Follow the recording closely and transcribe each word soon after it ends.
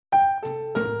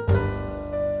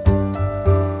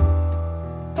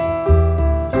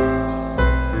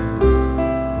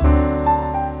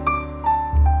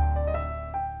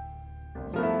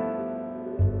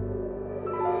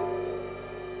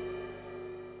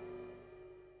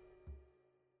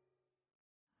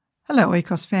Hello,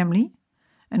 Oikos family,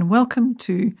 and welcome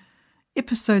to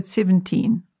episode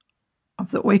 17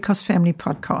 of the Oikos Family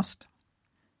Podcast.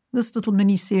 This little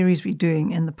mini-series we're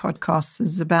doing in the podcast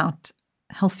is about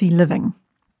healthy living.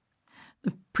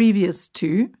 The previous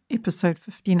two, episode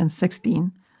 15 and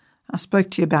 16, I spoke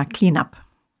to you about cleanup.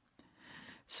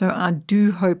 So I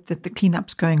do hope that the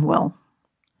cleanup's going well.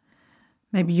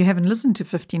 Maybe you haven't listened to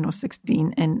 15 or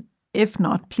 16, and if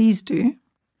not, please do,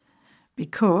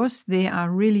 because they are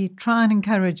really trying to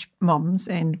encourage moms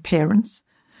and parents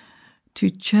to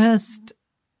just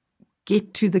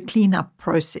get to the cleanup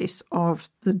process of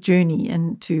the journey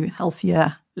into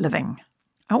healthier living.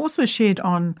 I also shared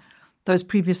on those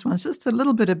previous ones just a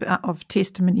little bit of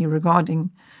testimony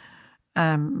regarding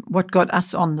what got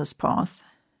us on this path.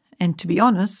 And to be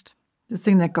honest, the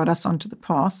thing that got us onto the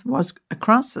path was a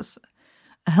crisis,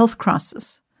 a health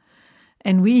crisis.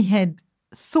 And we had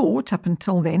thought up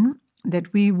until then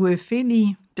that we were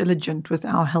fairly diligent with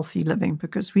our healthy living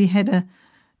because we had a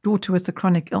daughter with a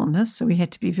chronic illness, so we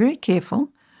had to be very careful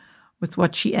with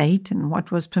what she ate and what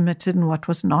was permitted and what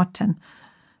was not.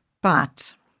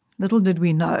 But little did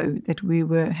we know that we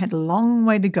had a long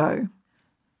way to go.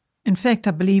 In fact,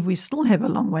 I believe we still have a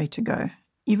long way to go,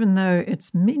 even though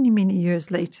it's many, many years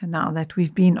later now that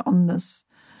we've been on this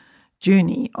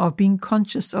journey of being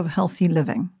conscious of healthy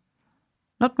living.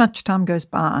 Not much time goes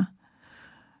by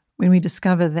when we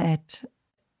discover that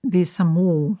there's some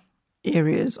more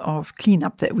areas of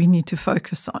cleanup that we need to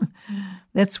focus on.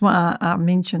 That's why I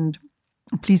mentioned,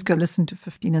 please go listen to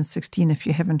 15 and 16 if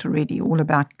you haven't already, all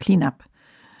about cleanup.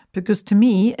 Because to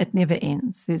me, it never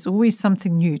ends. There's always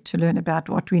something new to learn about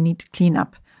what we need to clean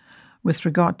up with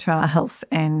regard to our health,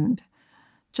 and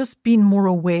just being more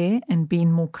aware and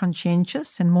being more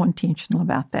conscientious and more intentional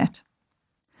about that.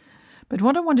 But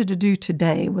what I wanted to do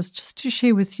today was just to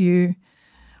share with you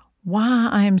why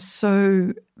I am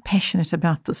so passionate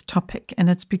about this topic. And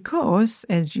it's because,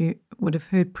 as you would have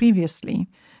heard previously,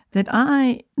 that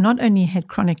I not only had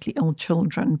chronically ill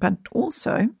children, but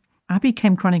also I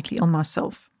became chronically ill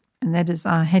myself. And that is,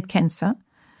 I had cancer.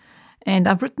 And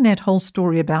I've written that whole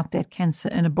story about that cancer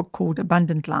in a book called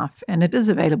Abundant Life. And it is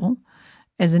available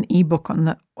as an ebook on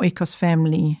the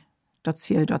oikosfamily.co.za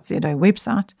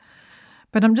website.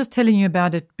 But I'm just telling you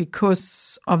about it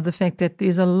because of the fact that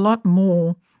there's a lot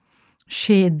more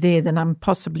shared there than I'm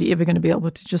possibly ever going to be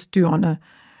able to just do on a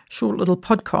short little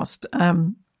podcast.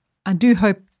 I do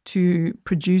hope to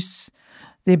produce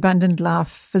the Abundant Life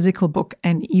physical book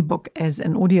and ebook as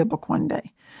an audiobook one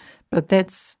day, but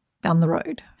that's down the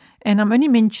road. And I'm only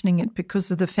mentioning it because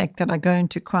of the fact that I go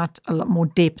into quite a lot more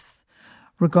depth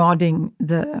regarding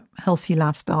the healthy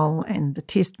lifestyle and the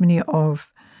testimony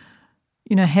of,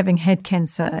 having had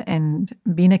cancer and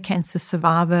being a cancer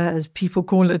survivor, as people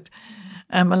call it.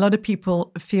 A lot of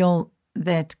people feel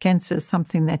that cancer is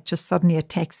something that just suddenly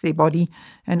attacks their body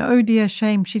and, oh dear,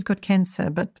 shame, she's got cancer.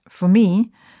 But for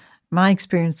me, my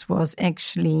experience was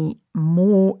actually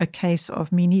more a case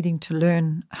of me needing to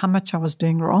learn how much I was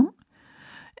doing wrong,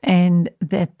 and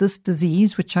that this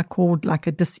disease, which I called like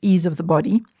a dis-ease of the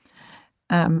body,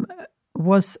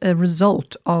 was a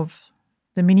result of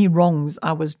the many wrongs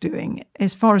I was doing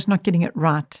as far as not getting it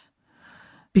right,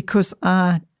 because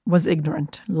I was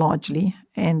ignorant largely,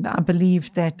 and I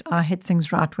believed that I had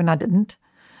things right when I didn't.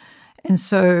 And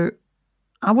so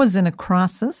I was in a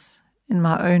crisis in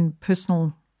my own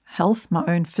personal health. My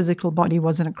own physical body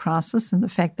was in a crisis, and the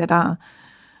fact that I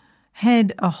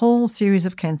had a whole series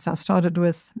of cancer. I started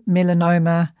with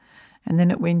melanoma, and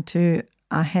then it went to,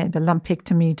 I had a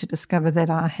lumpectomy to discover that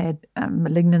I had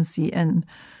malignancy in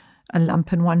a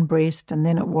lump in one breast, and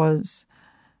then it was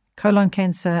colon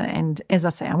cancer. And as I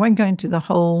say, I won't go into the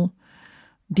whole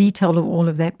detail of all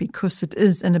of that because it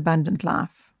is an abundant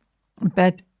life.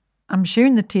 But I'm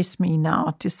sharing the testimony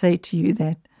now to say to you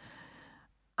that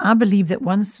I believe that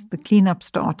once the cleanup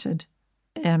started,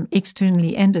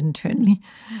 externally and internally,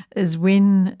 is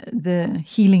when the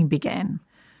healing began.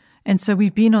 And so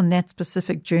we've been on that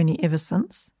specific journey ever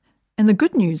since. And the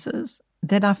good news is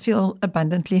that I feel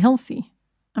abundantly healthy.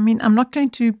 I mean, I'm not going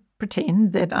to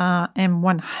pretend that I am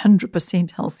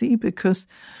 100% healthy, because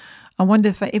I wonder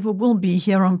if I ever will be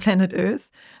here on planet Earth.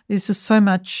 There's just so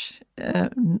much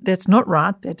that's not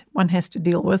right that one has to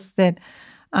deal with, that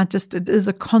it is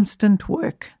a constant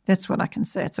work. That's what I can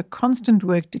say. It's a constant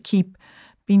work to keep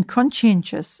being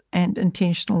conscientious and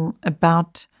intentional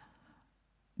about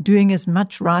doing as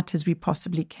much right as we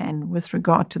possibly can with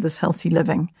regard to this healthy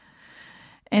living.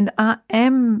 And I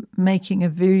am making a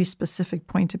very specific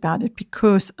point about it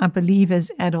because I believe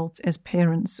as adults, as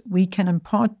parents, we can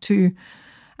impart to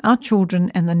our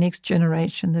children and the next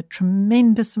generation the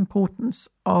tremendous importance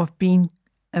of being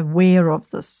aware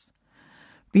of this,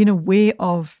 being aware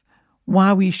of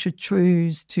why we should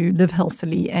choose to live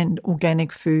healthily and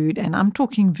organic food. And I'm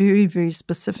talking very, very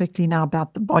specifically now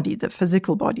about the body, the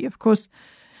physical body. Of course,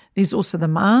 there's also the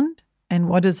mind, and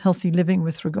what is healthy living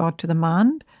with regard to the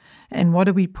mind, and what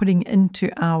are we putting into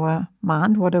our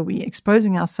mind? What are we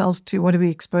exposing ourselves to? What are we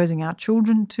exposing our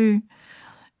children to?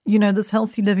 You know, this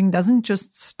healthy living doesn't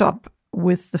just stop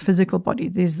with the physical body.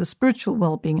 There's the spiritual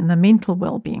well-being and the mental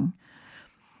well-being.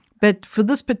 But for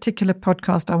this particular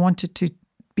podcast, I wanted to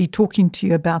be talking to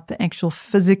you about the actual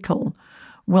physical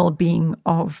well-being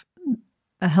of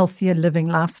a healthier living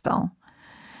lifestyle.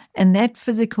 And that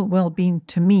physical well-being,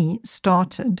 to me,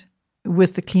 started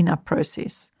with the cleanup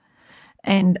process.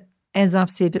 And as I've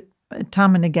said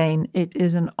time and again, it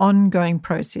is an ongoing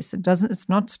process. It's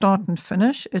not start and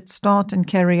finish. It's start and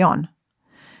carry on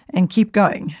and keep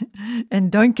going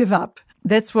and don't give up.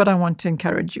 That's what I want to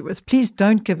encourage you with. Please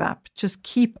don't give up. Just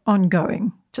keep on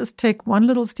going. Just take one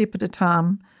little step at a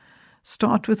time.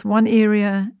 Start with one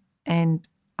area and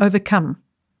overcome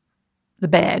the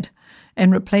bad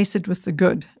and replace it with the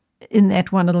good in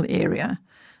that one little area.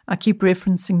 I keep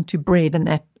referencing to bread in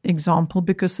that example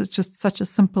because it's just such a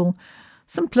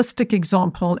simplistic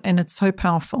example, and it's so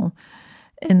powerful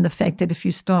in the fact that if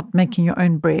you start making your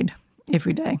own bread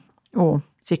every day or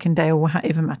second day or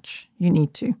however much you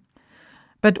need to.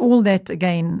 But all that,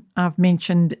 again, I've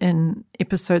mentioned in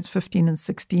episodes 15 and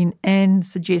 16 and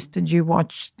suggested you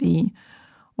watch the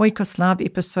Oikos Live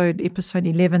episode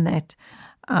 11, that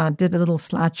did a little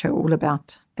slideshow all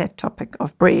about that topic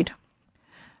of bread.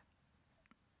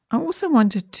 I also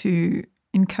wanted to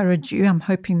encourage you. I'm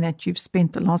hoping that you've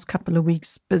spent the last couple of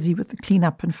weeks busy with the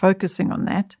cleanup and focusing on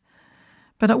that.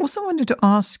 But I also wanted to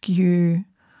ask you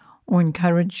or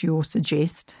encourage you or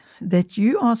suggest that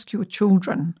you ask your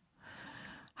children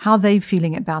how they're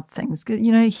feeling about things.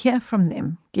 You know, hear from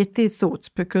them, get their thoughts,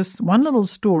 because one little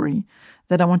story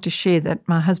that I want to share that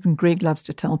my husband Greg loves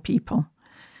to tell people,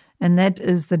 and that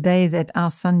is the day that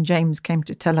our son James came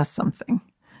to tell us something.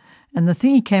 And the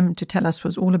thing he came to tell us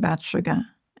was all about sugar.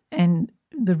 And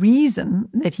the reason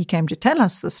that he came to tell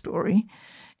us the story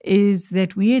is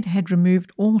that we had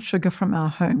removed all sugar from our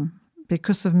home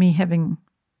because of me having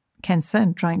cancer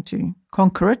and trying to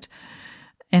conquer it.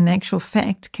 In actual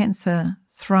fact, cancer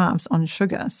thrives on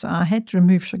sugar. So I had to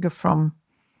remove sugar from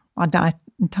our diet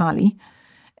entirely.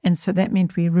 And so that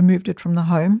meant we removed it from the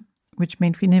home, which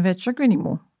meant we never had sugar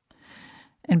anymore.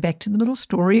 And back to the little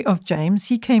story of James,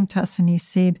 he came to us and he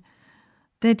said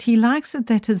that he likes it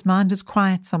that his mind is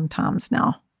quiet sometimes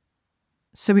now.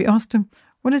 So we asked him,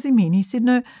 what does he mean? He said,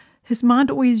 no, his mind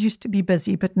always used to be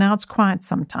busy, but now it's quiet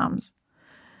sometimes.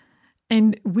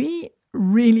 And we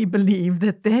really believe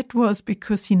that that was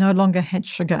because he no longer had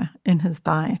sugar in his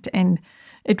diet. And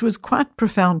it was quite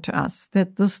profound to us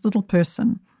that this little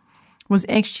person was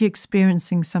actually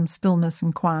experiencing some stillness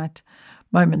and quiet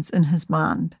moments in his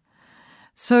mind.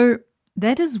 So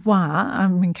that is why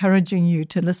I'm encouraging you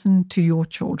to listen to your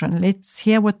children. Let's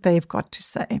hear what they've got to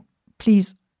say.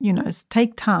 Please,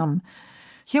 take time.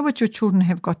 Hear what your children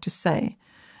have got to say.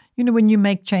 When you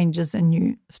make changes and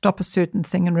you stop a certain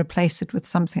thing and replace it with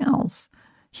something else,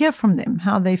 hear from them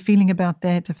how they're feeling about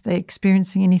that, if they're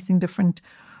experiencing anything different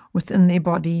within their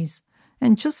bodies.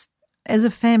 And just as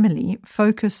a family,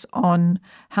 focus on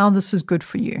how this is good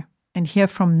for you and hear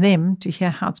from them to hear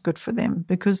how it's good for them.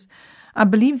 Because I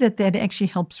believe that actually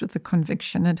helps with the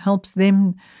conviction. It helps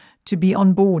them to be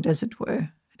on board, as it were.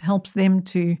 It helps them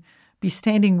to be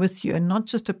standing with you and not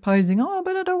just opposing,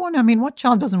 but I don't want to. I mean, what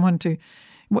child doesn't want to?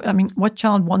 What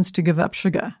child wants to give up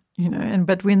sugar?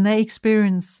 But when they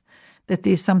experience that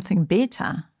there's something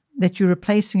better, that you're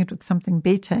replacing it with something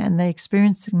better, and they're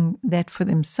experiencing that for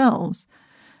themselves,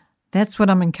 that's what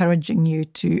I'm encouraging you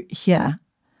to hear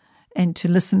and to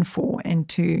listen for and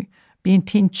to be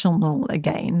intentional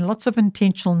again. Lots of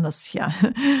intentionalness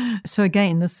here. So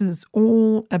again, this is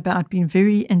all about being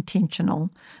very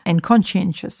intentional and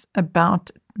conscientious about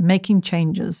making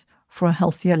changes for a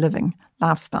healthier living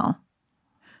lifestyle.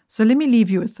 So let me leave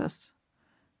you with this.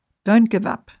 Don't give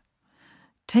up.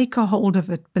 Take a hold of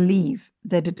it. Believe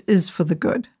that it is for the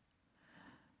good.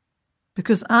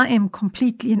 Because I am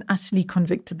completely and utterly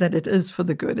convicted that it is for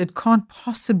the good. It can't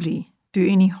possibly do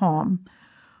any harm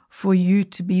for you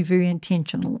to be very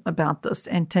intentional about this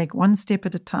and take one step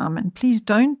at a time. And please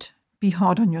don't be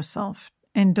hard on yourself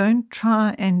and don't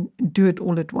try and do it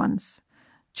all at once.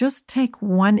 Just take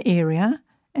one area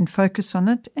and focus on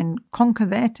it and conquer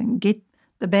that and get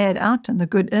the bad out and the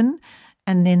good in,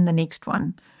 and then the next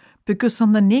one. Because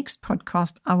on the next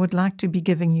podcast, I would like to be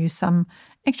giving you some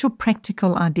actual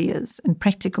practical ideas and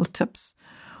practical tips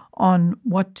on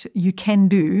what you can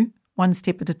do one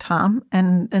step at a time.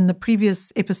 And in the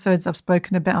previous episodes, I've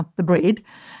spoken about the bread.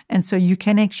 And so you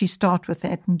can actually start with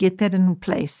that and get that in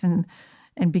place and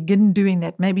begin doing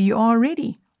that. Maybe you are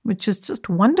already, which is just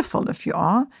wonderful if you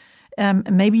are.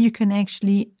 Maybe you can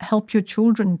actually help your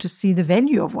children to see the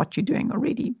value of what you're doing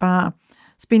already by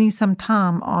spending some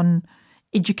time on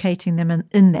educating them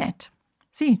in that.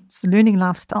 See, it's the learning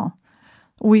lifestyle.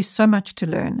 Always so much to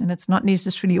learn, and it's not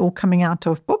necessarily all coming out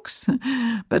of books,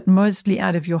 but mostly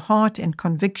out of your heart and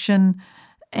conviction,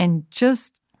 and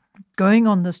just going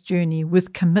on this journey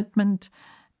with commitment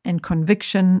and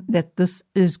conviction that this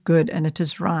is good and it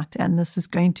is right, and this is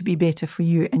going to be better for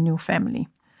you and your family.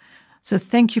 So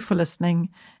thank you for listening,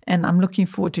 and I'm looking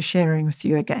forward to sharing with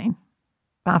you again.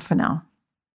 Bye for now.